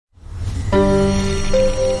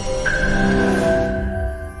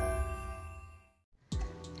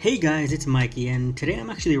Hey guys, it's Mikey, and today I'm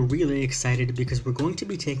actually really excited because we're going to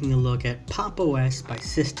be taking a look at Pop! OS by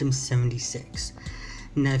System 76.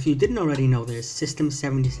 Now, if you didn't already know this, System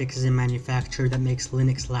 76 is a manufacturer that makes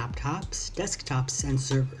Linux laptops, desktops, and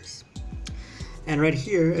servers. And right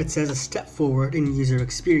here, it says a step forward in user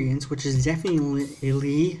experience, which is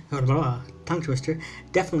definitely, tongue twister,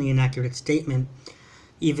 definitely an accurate statement,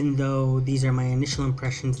 even though these are my initial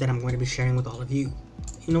impressions that I'm going to be sharing with all of you.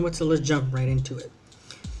 You know what, so let's jump right into it.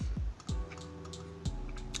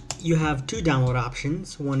 You have two download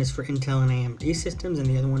options. One is for Intel and AMD systems, and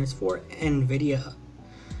the other one is for NVIDIA.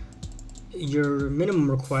 Your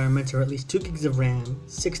minimum requirements are at least 2 gigs of RAM,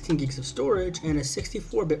 16 gigs of storage, and a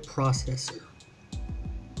 64-bit processor.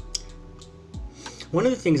 One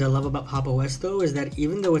of the things I love about Pop! OS though is that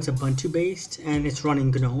even though it's Ubuntu based and it's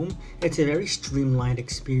running GNOME, it's a very streamlined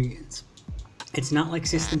experience. It's not like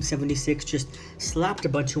System 76 just slapped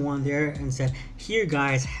Ubuntu on there and said, here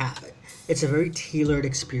guys, have it. It's a very tailored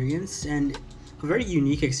experience and a very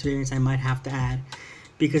unique experience, I might have to add,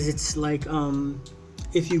 because it's like,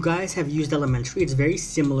 if you guys have used Elementary, it's very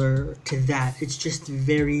similar to that. It's just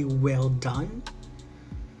very well done,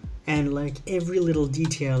 and like every little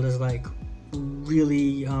detail is like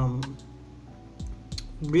really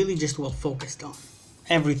just well focused on.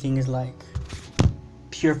 Everything is like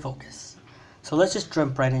pure focus. So let's just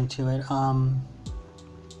jump right into it.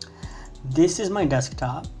 This is my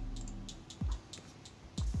desktop.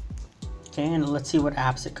 Okay, and let's see what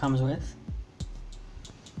apps it comes with.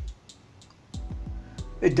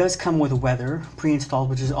 It does come with weather pre-installed,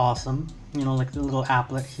 which is awesome. You know, like the little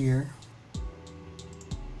applet here.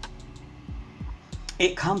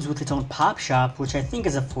 It comes with its own Pop Shop, which I think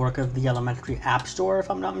is a fork of the Elementary App Store, if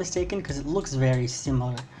I'm not mistaken, because it looks very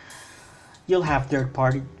similar. You'll have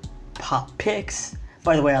third-party Pop Picks.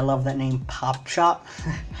 By the way, I love that name, Pop Shop.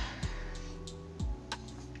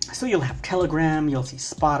 So you'll have Telegram, you'll see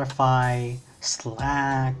Spotify,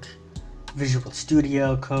 Slack, Visual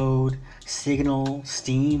Studio Code, Signal,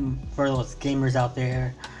 Steam for those gamers out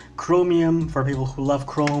there, Chromium for people who love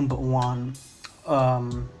Chrome but want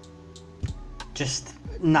just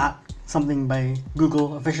not something by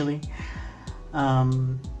Google officially.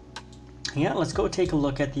 Yeah, let's go take a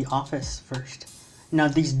look at the Office first. Now,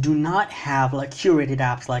 these do not have like curated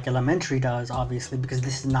apps like Elementary does, obviously, because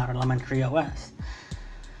this is not Elementary OS.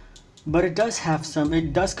 But it does have some,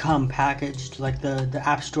 it does come packaged, like the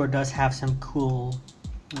App Store does have some cool,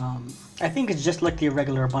 I think it's just like the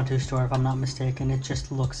regular Ubuntu store, if I'm not mistaken. It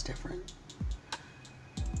just looks different.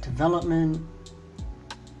 Development.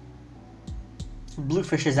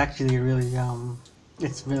 Bluefish is actually really,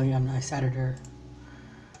 it's really a nice editor.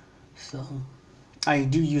 So, I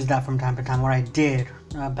do use that from time to time, or I did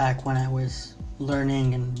back when I was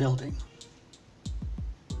learning and building.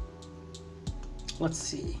 Let's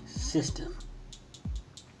see, system.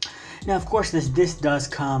 Now, of course, this does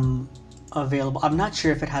come available. I'm not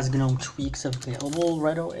sure if it has GNOME tweaks available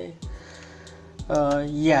right away.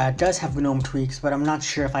 Yeah, it does have GNOME tweaks, but I'm not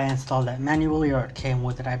sure if I installed that manually or it came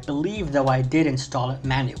with it. I believe, though, I did install it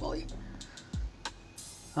manually.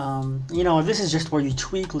 You know, this is just where you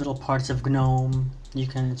tweak little parts of GNOME. You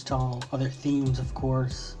can install other themes, of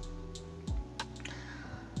course.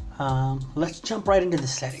 Let's jump right into the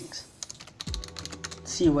settings.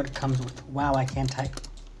 See what it comes with. Wow, I can't type.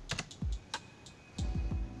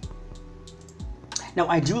 Now,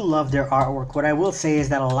 I do love their artwork. What I will say is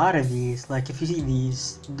that a lot of these, like if you see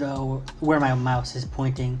these, though, where my mouse is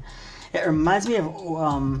pointing, it reminds me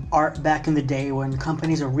of art back in the day when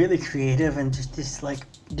companies are really creative and just this, like,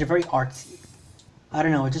 they're very artsy. I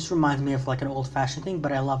don't know, it just reminds me of like an old-fashioned thing,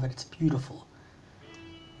 but I love it. It's beautiful.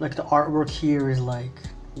 Like the artwork here is like,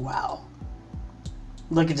 wow.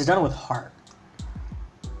 Like it's done with heart.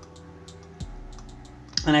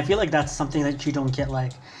 And I feel like that's something that you don't get,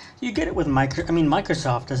 like, you get it with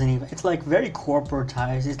Microsoft doesn't even, it's like very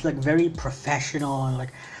corporatized, it's like very professional and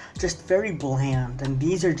like just very bland, and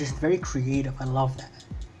these are just very creative. I love that.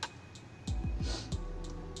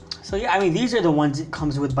 So yeah, I mean, these are the ones it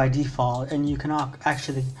comes with by default, and you can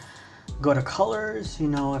actually go to colors, you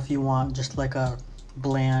know, if you want just like a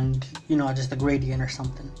bland, you know, just a gradient or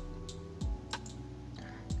something.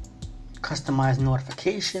 Customize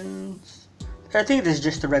notifications. I think this is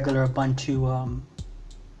just the regular Ubuntu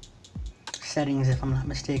settings, if I'm not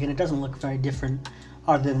mistaken. It doesn't look very different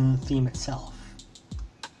other than the theme itself.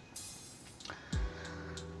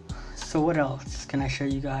 So what else can I show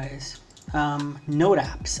you guys? Note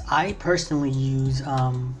apps. I personally use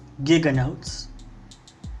GigaNotes,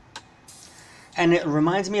 and it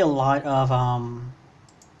reminds me a lot of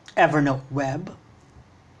Evernote Web,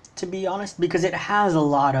 to be honest, because it has a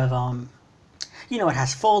lot of You know, it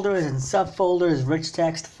has folders and subfolders, rich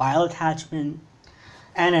text, file attachment,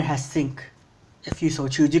 and it has sync if you so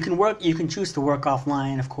choose. You can choose to work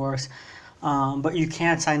offline, of course, but you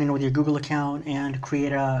can't sign in with your Google account and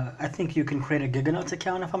create I think you can create a GigaNotes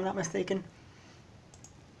account if I'm not mistaken.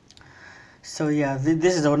 So yeah,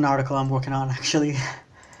 this is an article I'm working on actually.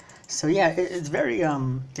 So yeah, it's a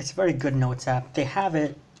very good notes app. They have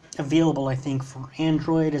it available, I think, for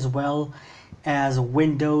Android as well as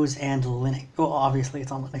Windows and Linux. Well, obviously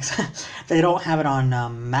it's on Linux. They don't have it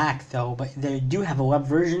on Mac though, but they do have a web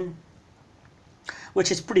version,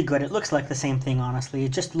 which is pretty good. It looks like the same thing, honestly.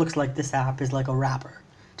 It just looks like this app is like a wrapper,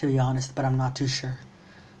 to be honest, but I'm not too sure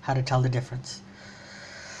how to tell the difference.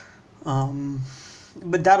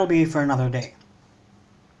 But that'll be for another day.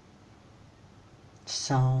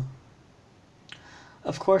 So,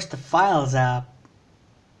 of course, the Files app,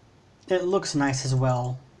 it looks nice as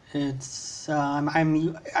well. It's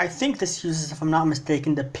I think this uses, if I'm not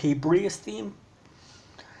mistaken, the Paprius theme.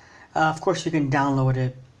 Of course, you can download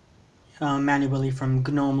it manually from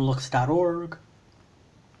gnomelooks.org,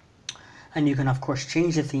 and you can of course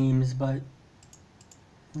change the themes, but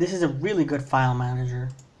this is a really good file manager.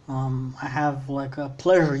 I have like a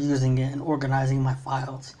pleasure using it and organizing my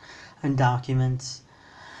files and documents.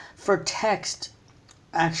 For text,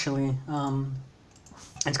 actually,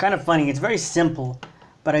 it's kind of funny. It's very simple,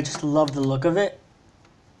 but I just love the look of it.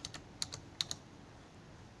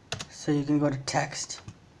 So you can go to text.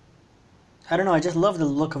 I don't know, I just love the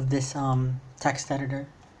look of this text editor.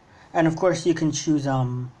 And of course you can choose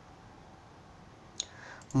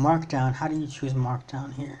Markdown. How do you choose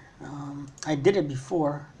Markdown here? I did it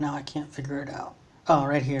before, now I can't figure it out. Oh,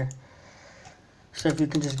 right here. So if you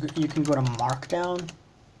can you can go to Markdown.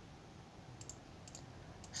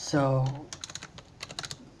 So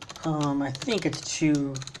I think it's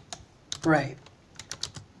right.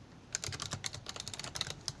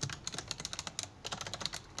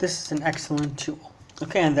 This is an excellent tool.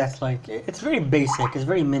 Okay, and that's like, it's very basic, it's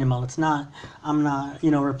very minimal. It's not, I'm not,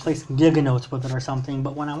 replacing GigaNotes with it or something,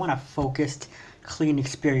 but when I want a focused, clean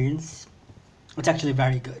experience, it's actually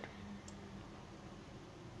very good.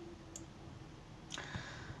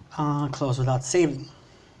 Close without saving.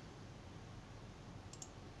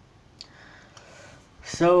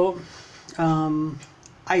 So,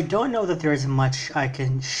 I don't know that there is much I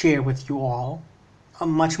can share with you all,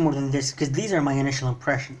 much more than this, because these are my initial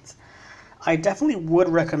impressions. I definitely would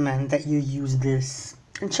recommend that you use this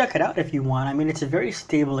and check it out if you want. I mean, it's a very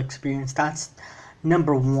stable experience. That's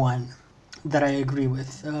number one that I agree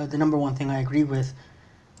with. The number one thing I agree with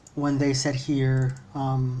when they said here,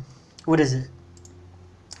 what is it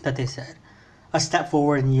that they said? A step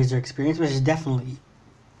forward in user experience, which is definitely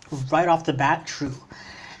right off the bat true.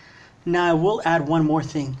 Now, I will add one more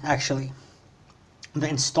thing, actually. The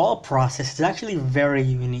install process is actually very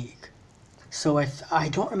unique. So I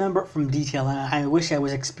don't remember it from detail, and I wish I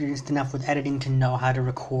was experienced enough with editing to know how to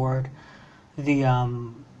record the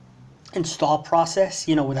install process,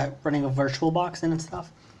 without running a VirtualBox and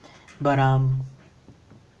stuff. But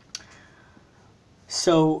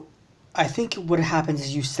so I think what happens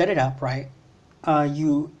is you set it up, right?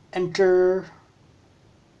 You enter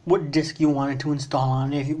what disk you want it to install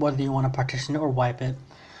on, whether you want to partition it or wipe it.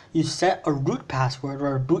 You set a root password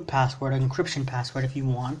or a boot password, an encryption password if you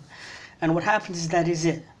want. And what happens is that is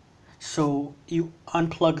it. So you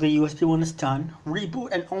unplug the USB when it's done,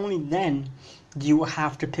 reboot, and only then do you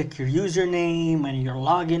have to pick your username and your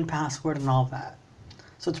login password and all that.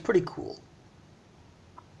 So it's pretty cool.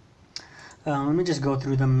 Let me just go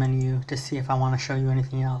through the menu to see if I want to show you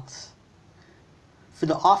anything else. For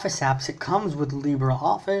the Office apps, it comes with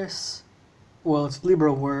LibreOffice. Well, it's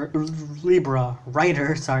Libra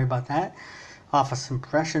Writer, sorry about that. Office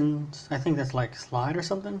Impressions, I think that's like Slide or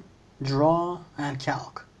something. Draw, and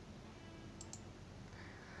Calc.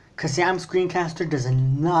 Kazam Screencaster does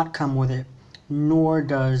not come with it, nor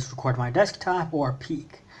does Record My Desktop or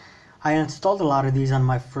Peak. I installed a lot of these on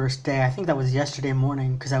my first day. I think that was yesterday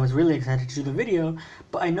morning because I was really excited to do the video,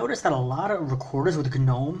 but I noticed that a lot of recorders with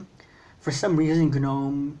GNOME, for some reason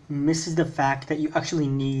GNOME misses the fact that you actually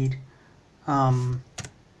need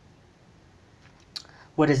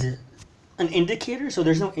what is it? An indicator? So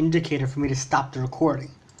there's no indicator for me to stop the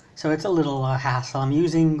recording. So it's a little hassle. I'm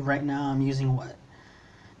using what?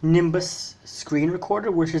 Nimbus Screen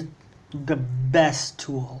Recorder, which is the best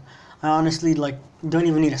tool. I honestly don't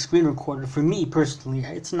even need a screen recorder for me personally.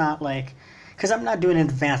 It's not like, because I'm not doing an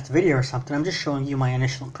advanced video or something. I'm just showing you my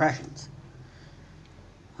initial impressions.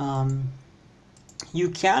 You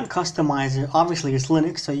can customize it. Obviously, it's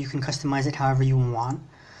Linux, so you can customize it however you want.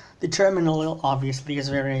 The terminal obviously is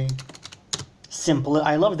very simple.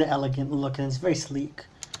 I love the elegant look, and it's very sleek.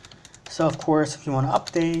 So of course, if you want to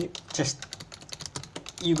update, just,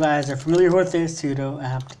 you guys are familiar with this, sudo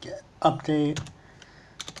apt-get update.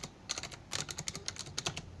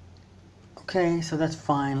 Okay, so that's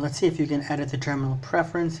fine. Let's see if you can edit the terminal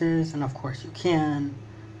preferences, and of course you can.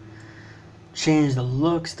 Change the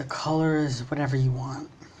looks, the colors, whatever you want.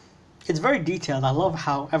 It's very detailed. I love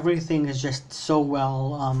how everything is just so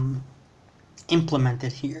well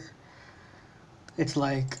implemented here. It's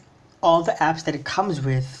like all the apps that it comes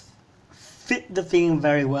with fit the theme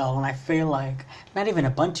very well, and I feel like not even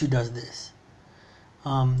Ubuntu does this.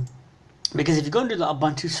 Because if you go into the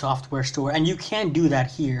Ubuntu software store, and you can do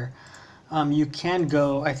that here, you can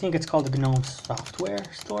go, I think it's called the GNOME software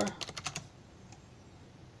store.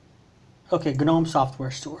 Okay, GNOME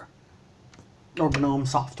software store. Or GNOME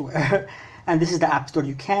software. And this is the app store.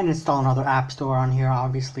 You can install another app store on here,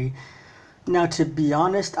 obviously. Now, to be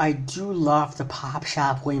honest, I do love the Pop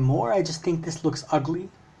Shop way more. I just think this looks ugly.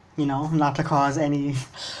 You know, not to cause any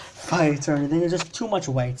fights or anything. There's just too much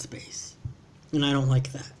white space. And I don't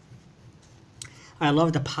like that. I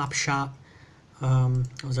love the Pop Shop. I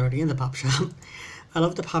was already in the Pop Shop. I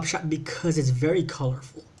love the Pop Shop because it's very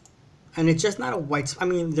colorful. And it's just not a white, I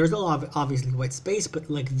mean, there's a lot of obviously white space, but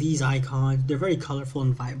like these icons, they're very colorful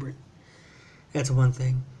and vibrant. That's one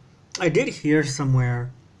thing. I did hear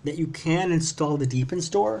somewhere that you can install the Deepin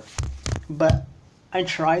Store, but I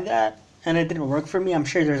tried that and it didn't work for me. I'm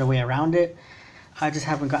sure there's a way around it. I just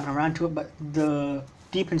haven't gotten around to it, but the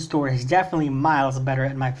Deepin Store is definitely miles better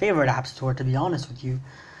at my favorite app store, to be honest with you,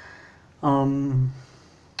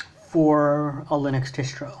 for a Linux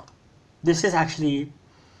distro. This is actually,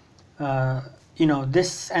 you know,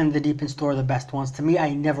 this and the Deepin Store are the best ones. To me,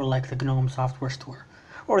 I never liked the GNOME software store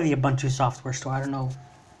or the Ubuntu software store. I don't know,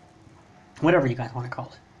 whatever you guys want to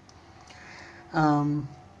call it.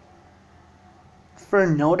 For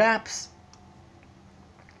Note apps,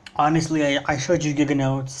 honestly, I showed you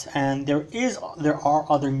GigaNotes, and there are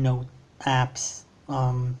other Note apps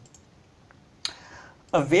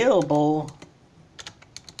available.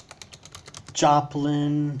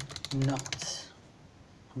 Joplin Notes.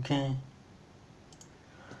 Okay.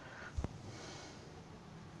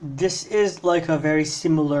 This is like a very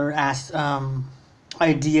similar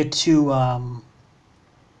idea to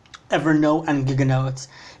Evernote and GigaNotes.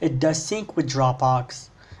 It does sync with Dropbox,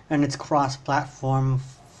 and it's cross-platform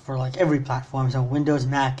for like every platform, so Windows,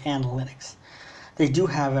 Mac, and Linux. They do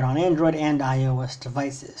have it on Android and iOS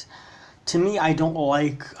devices. To me, I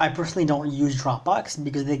personally don't use Dropbox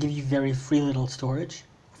because they give you very little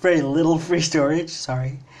free storage,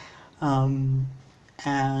 sorry. I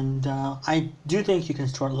do think you can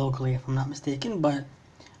store it locally if I'm not mistaken, but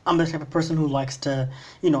I'm the type of person who likes to,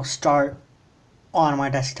 you know, start on my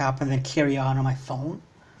desktop and then carry on my phone,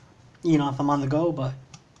 you know, if I'm on the go, but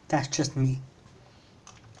that's just me.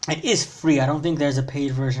 It is free. I don't think there's a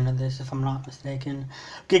paid version of this, if I'm not mistaken.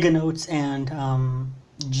 GigaNotes and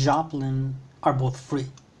Joplin are both free.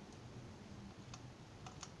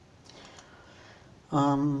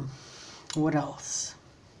 What else?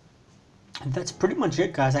 That's pretty much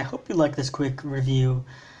it, guys. I hope you like this quick review.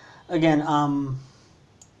 Again,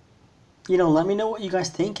 you know, let me know what you guys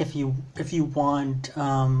think. If you want,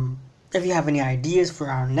 if you have any ideas for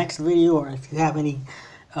our next video, or if you have any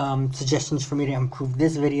suggestions for me to improve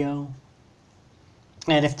this video,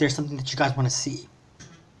 and if there's something that you guys want to see.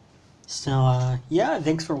 So, yeah,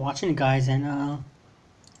 thanks for watching, guys, and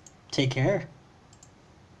take care.